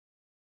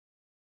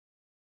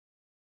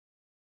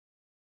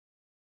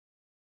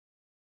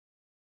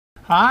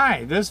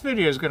Hi, this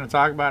video is going to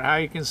talk about how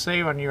you can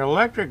save on your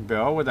electric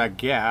bill with a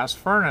gas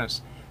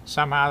furnace.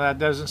 Somehow that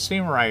doesn't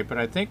seem right, but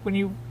I think when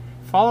you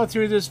follow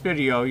through this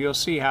video, you'll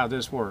see how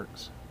this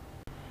works.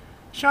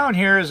 Shown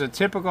here is a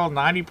typical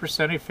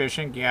 90%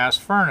 efficient gas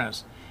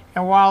furnace,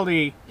 and while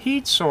the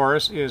heat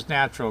source is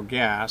natural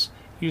gas,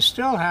 you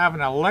still have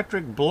an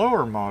electric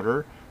blower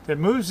motor that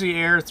moves the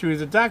air through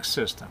the duct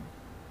system.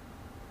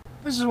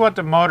 This is what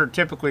the motor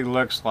typically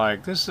looks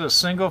like. This is a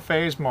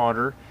single-phase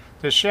motor.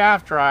 The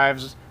shaft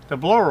drives the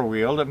blower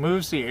wheel that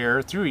moves the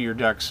air through your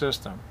duct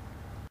system.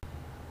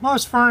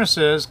 Most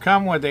furnaces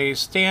come with a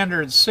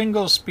standard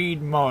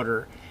single-speed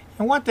motor,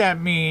 and what that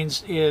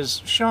means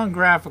is shown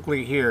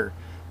graphically here.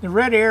 The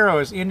red arrow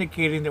is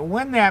indicating that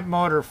when that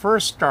motor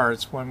first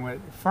starts, when the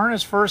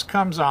furnace first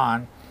comes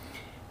on,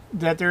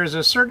 that there is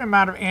a certain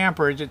amount of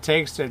amperage it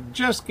takes to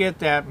just get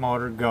that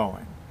motor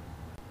going.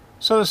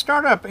 So the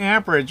startup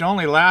amperage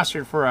only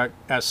lasted for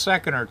a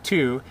second or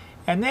two,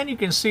 and then you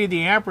can see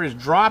the amperage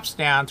drops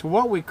down to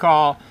what we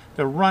call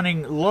the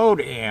running load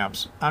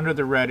amps under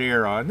the red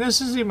arrow. And this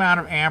is the amount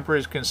of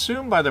amperage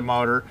consumed by the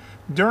motor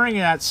during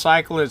that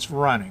cycle it's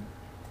running.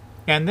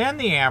 And then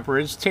the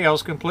amperage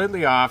tails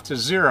completely off to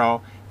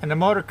zero, and the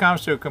motor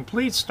comes to a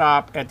complete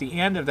stop at the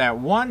end of that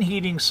one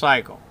heating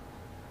cycle.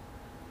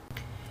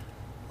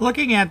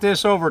 Looking at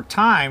this over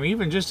time,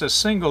 even just a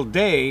single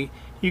day,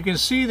 you can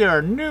see there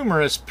are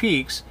numerous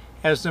peaks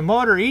as the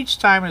motor each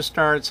time it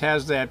starts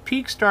has that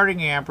peak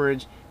starting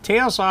amperage,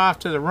 tails off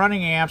to the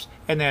running amps,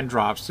 and then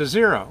drops to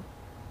zero.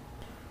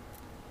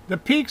 The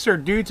peaks are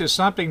due to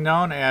something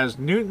known as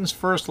Newton's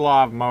first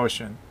law of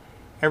motion.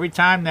 Every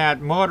time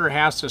that motor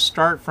has to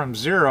start from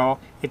zero,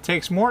 it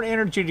takes more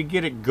energy to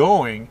get it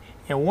going,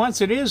 and once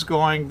it is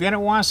going, then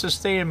it wants to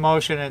stay in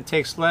motion and it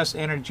takes less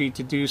energy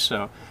to do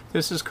so.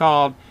 This is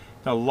called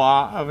the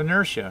law of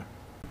inertia.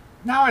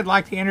 Now I'd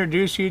like to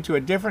introduce you to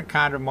a different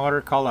kind of motor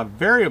called a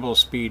variable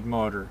speed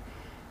motor.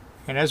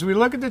 And as we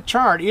look at the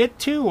chart, it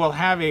too will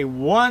have a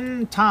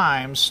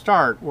one-time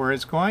start where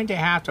it's going to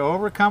have to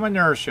overcome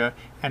inertia,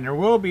 and there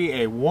will be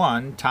a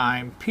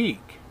one-time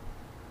peak.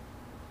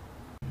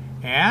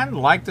 And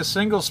like the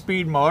single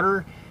speed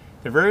motor,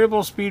 the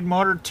variable speed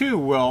motor too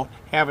will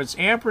have its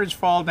amperage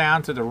fall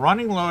down to the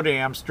running load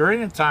amps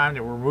during the time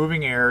that we're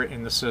moving air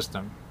in the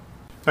system.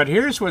 But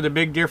here's where the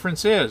big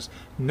difference is.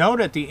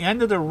 Note at the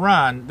end of the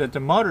run that the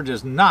motor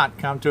does not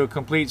come to a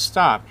complete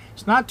stop.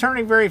 It's not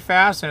turning very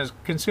fast and is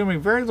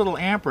consuming very little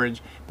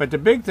amperage, but the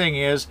big thing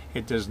is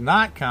it does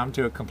not come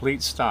to a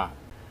complete stop.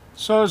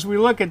 So as we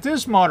look at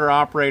this motor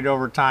operate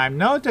over time,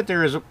 note that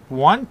there is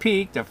one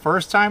peak the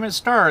first time it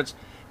starts,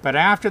 but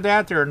after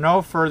that there are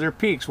no further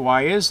peaks.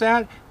 Why is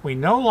that? We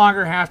no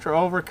longer have to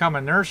overcome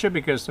inertia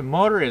because the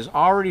motor is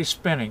already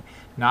spinning.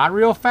 Not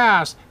real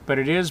fast, but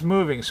it is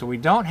moving, so we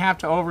don't have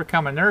to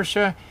overcome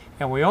inertia,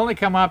 and we only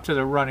come up to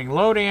the running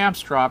load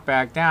amps, drop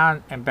back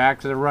down, and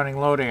back to the running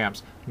load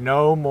amps.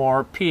 No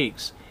more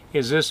peaks.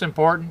 Is this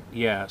important?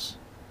 Yes.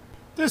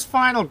 This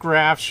final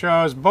graph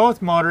shows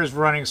both motors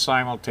running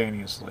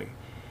simultaneously.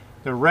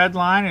 The red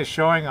line is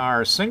showing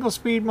our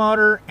single-speed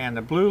motor, and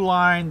the blue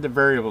line, the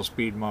variable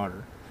speed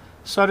motor.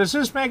 So does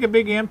this make a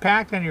big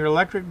impact on your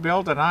electric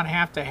bill to not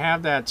have to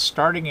have that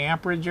starting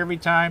amperage every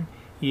time?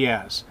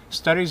 Yes.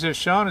 Studies have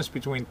shown it's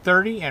between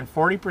 30 and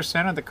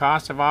 40% of the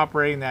cost of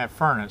operating that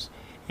furnace.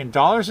 In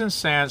dollars and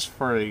cents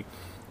for the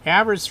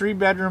average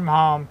 3-bedroom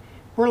home,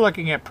 we're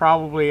looking at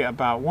probably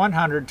about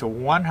 $100 to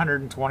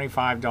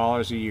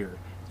 $125 a year.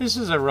 This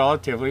is a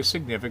relatively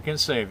significant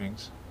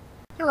savings.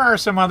 There are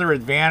some other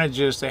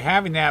advantages to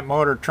having that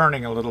motor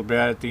turning a little bit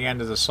at the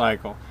end of the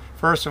cycle.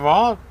 First of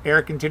all,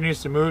 air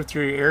continues to move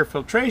through your air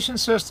filtration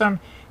system,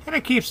 and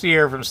it keeps the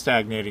air from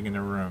stagnating in the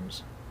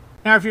rooms.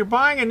 Now, if you're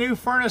buying a new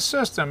furnace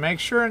system, make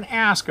sure and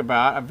ask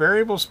about a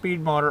variable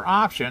speed motor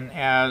option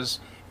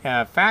as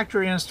a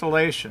factory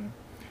installation.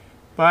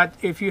 But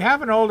if you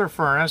have an older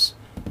furnace,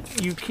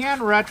 you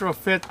can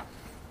retrofit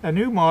a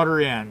new motor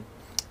in.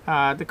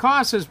 The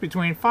cost is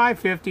between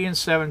 $550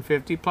 and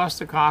 $750 plus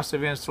the cost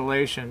of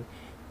installation.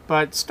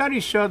 But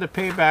studies show the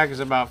payback is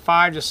about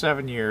 5 to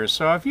 7 years.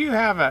 So if you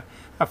have a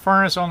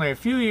furnace only a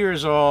few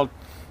years old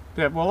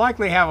that will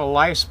likely have a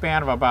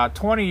lifespan of about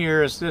 20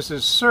 years, this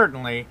is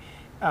certainly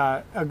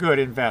a good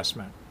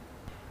investment.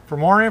 For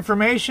more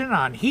information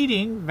on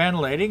heating,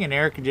 ventilating, and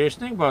air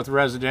conditioning, both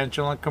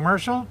residential and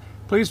commercial,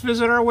 please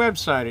visit our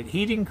website at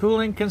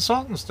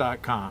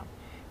heatingcoolingconsultants.com.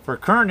 For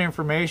current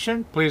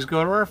information, please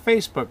go to our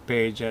Facebook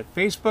page at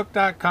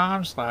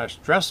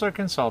facebook.com/Dressler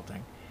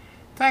Consulting.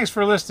 Thanks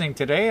for listening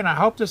today, and I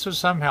hope this was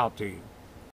some help to you.